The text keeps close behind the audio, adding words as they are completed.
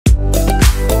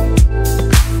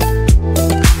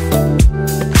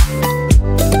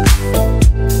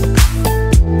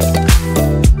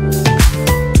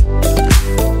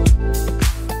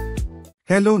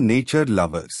Hello nature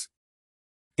lovers.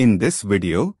 In this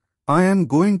video, I am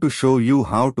going to show you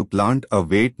how to plant a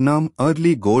Vietnam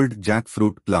Early Gold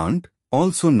Jackfruit plant,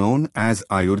 also known as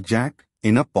Jack,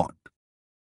 in a pot.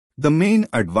 The main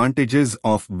advantages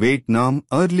of Vietnam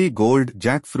Early Gold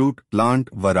Jackfruit plant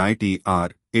variety are,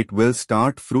 it will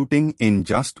start fruiting in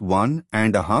just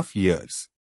 1.5 years.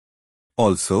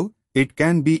 Also, it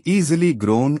can be easily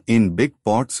grown in big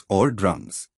pots or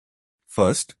drums.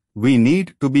 First, we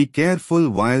need to be careful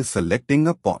while selecting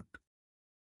a pot.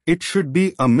 It should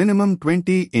be a minimum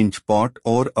 20-inch pot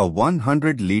or a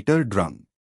 100-liter drum.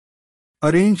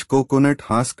 Arrange coconut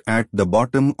husk at the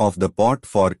bottom of the pot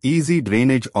for easy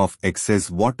drainage of excess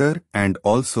water, and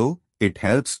also, it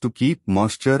helps to keep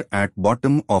moisture at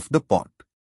bottom of the pot.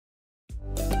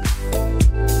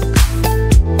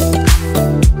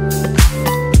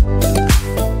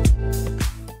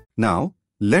 Now,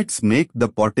 let's make the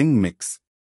potting mix.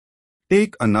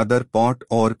 Take another pot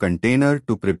or container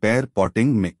to prepare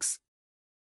potting mix.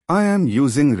 I am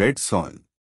using red soil,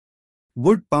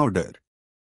 wood powder,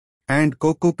 and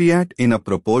coco peat in a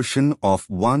proportion of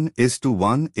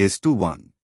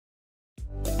 1:1:1.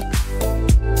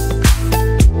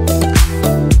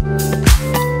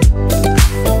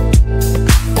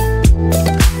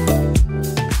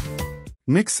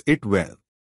 Mix it well.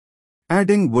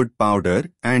 Adding wood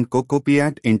powder and coco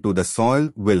peat into the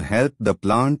soil will help the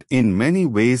plant in many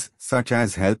ways, such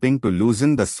as helping to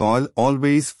loosen the soil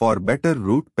always for better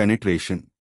root penetration.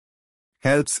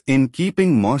 Helps in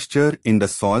keeping moisture in the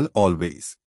soil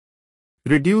always.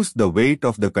 Reduce the weight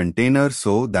of the container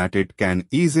so that it can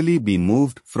easily be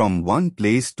moved from one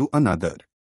place to another.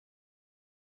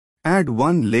 Add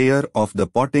one layer of the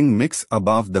potting mix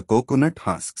above the coconut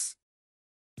husks.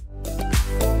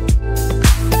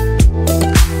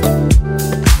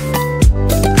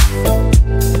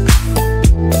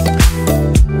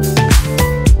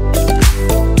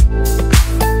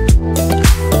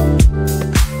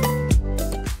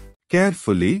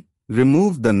 Carefully,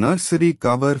 remove the nursery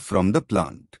cover from the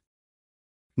plant.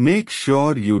 Make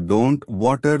sure you don't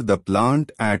water the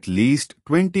plant at least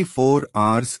 24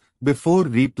 hours before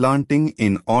replanting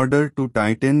in order to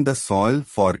tighten the soil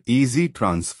for easy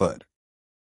transfer.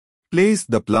 Place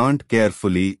the plant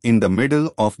carefully in the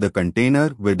middle of the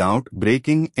container without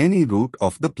breaking any root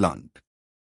of the plant.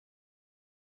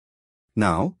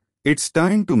 Now, it's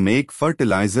time to make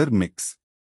fertilizer mix.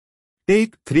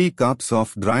 Take 3 cups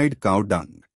of dried cow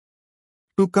dung,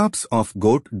 2 cups of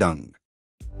goat dung,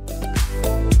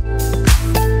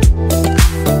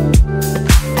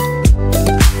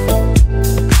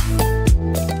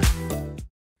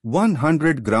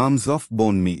 100 grams of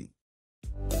bone meal,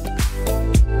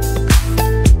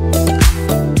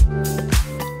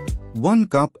 1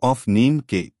 cup of neem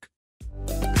cake,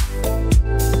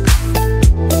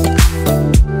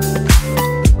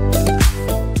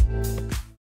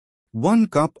 1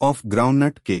 cup of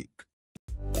groundnut cake,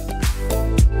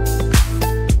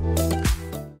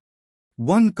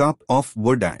 1 cup of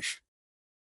wood ash.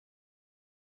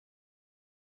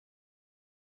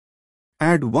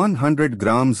 Add 100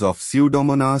 grams of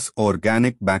Pseudomonas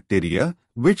organic bacteria,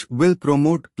 which will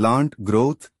promote plant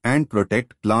growth and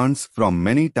protect plants from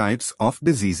many types of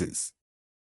diseases.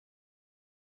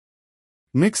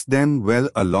 Mix them well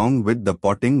along with the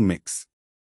potting mix.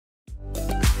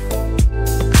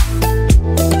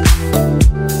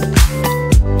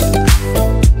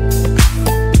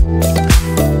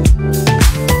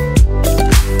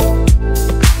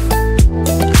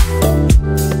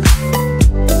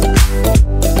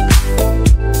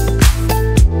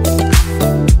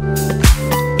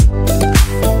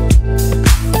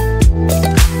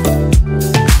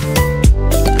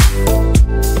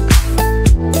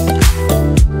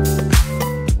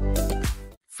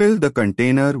 Fill the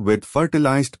container with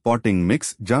fertilized potting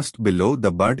mix just below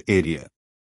the bud area.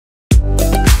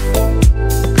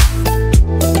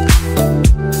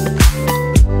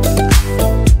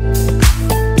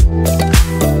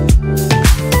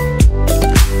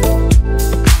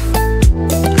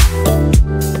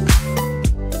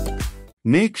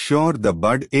 Make sure the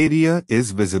bud area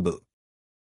is visible,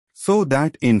 so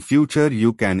that in future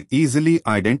you can easily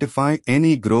identify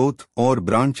any growth or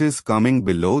branches coming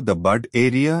below the bud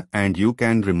area, and you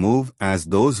can remove, as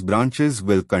those branches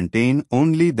will contain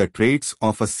only the traits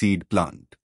of a seed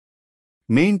plant.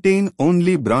 Maintain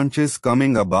only branches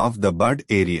coming above the bud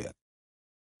area.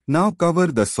 Now cover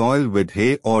the soil with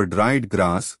hay or dried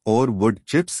grass or wood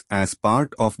chips as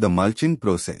part of the mulching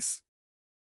process.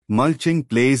 Mulching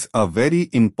plays a very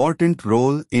important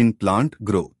role in plant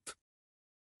growth.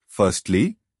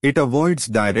 Firstly, it avoids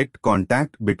direct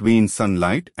contact between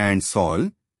sunlight and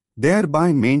soil,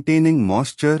 thereby maintaining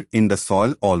moisture in the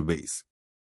soil always.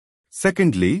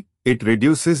 Secondly, it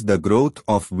reduces the growth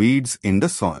of weeds in the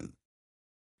soil.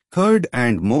 Third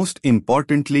and most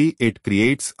importantly, it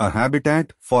creates a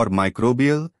habitat for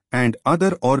microbial and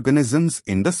other organisms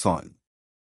in the soil.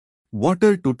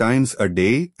 Water 2 times a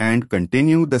day and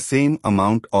continue the same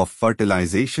amount of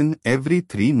fertilization every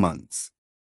 3 months.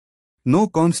 No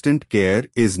constant care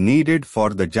is needed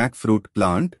for the jackfruit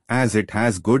plant as it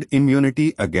has good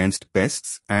immunity against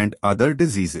pests and other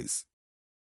diseases.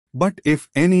 But if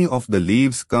any of the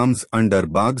leaves comes under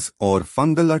bugs or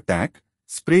fungal attack,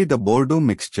 spray the Bordeaux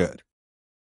mixture.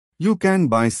 You can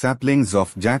buy saplings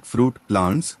of jackfruit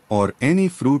plants or any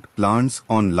fruit plants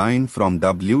online from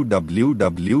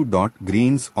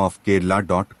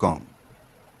www.greensofkerala.com.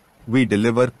 We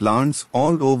deliver plants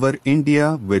all over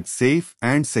India with safe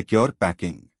and secure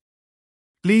packing.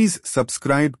 Please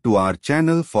subscribe to our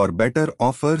channel for better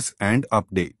offers and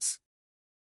updates.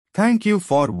 Thank you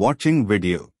for watching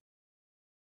video.